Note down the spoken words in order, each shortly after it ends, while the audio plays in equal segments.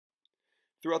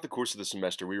Throughout the course of the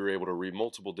semester, we were able to read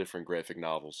multiple different graphic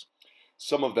novels.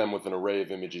 Some of them with an array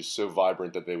of images so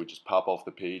vibrant that they would just pop off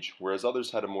the page, whereas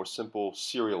others had a more simple,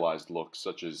 serialized look,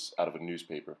 such as out of a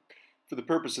newspaper. For the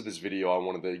purpose of this video, I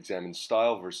wanted to examine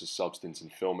style versus substance in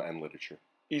film and literature.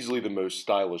 Easily the most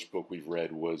stylish book we've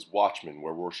read was Watchmen,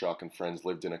 where Rorschach and friends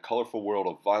lived in a colorful world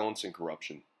of violence and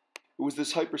corruption. It was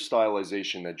this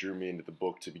hyper-stylization that drew me into the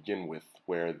book to begin with,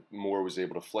 where Moore was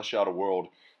able to flesh out a world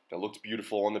that looked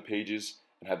beautiful on the pages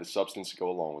and had the substance to go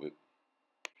along with it.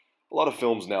 A lot of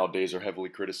films nowadays are heavily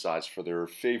criticized for their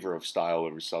favor of style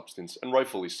over substance, and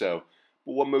rightfully so,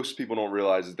 but what most people don't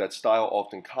realize is that style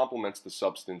often complements the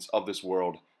substance of this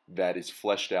world that is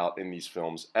fleshed out in these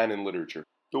films and in literature.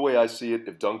 The way I see it,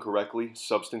 if done correctly,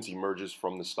 substance emerges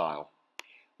from the style.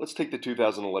 Let's take the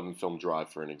 2011 film Drive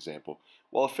for an example.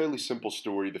 While a fairly simple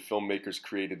story, the filmmakers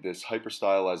created this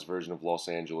hyper-stylized version of Los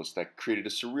Angeles that created a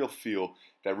surreal feel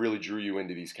that really drew you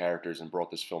into these characters and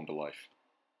brought this film to life.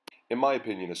 In my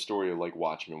opinion, a story like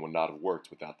Watchmen would not have worked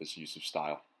without this use of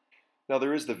style. Now,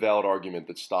 there is the valid argument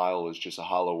that style is just a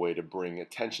hollow way to bring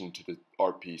attention to the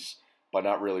art piece by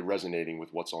not really resonating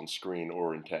with what's on screen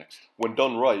or in text. When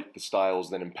done right, the style is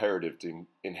then imperative to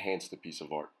enhance the piece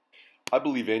of art. I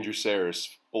believe Andrew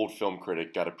Sarris, old film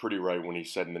critic, got it pretty right when he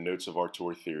said in the Notes of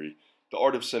Auteur Theory, the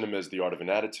art of cinema is the art of an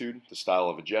attitude, the style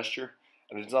of a gesture,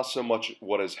 and it's not so much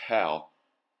what is how,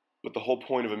 but the whole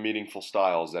point of a meaningful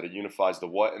style is that it unifies the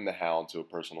what and the how into a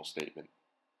personal statement.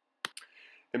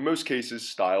 In most cases,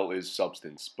 style is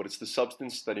substance, but it's the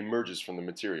substance that emerges from the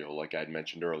material, like I had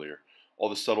mentioned earlier. All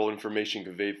the subtle information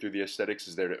conveyed through the aesthetics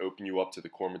is there to open you up to the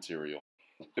core material.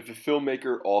 If a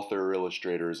filmmaker, author, or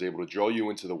illustrator is able to draw you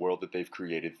into the world that they've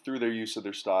created through their use of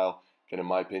their style, then in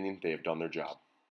my opinion, they have done their job.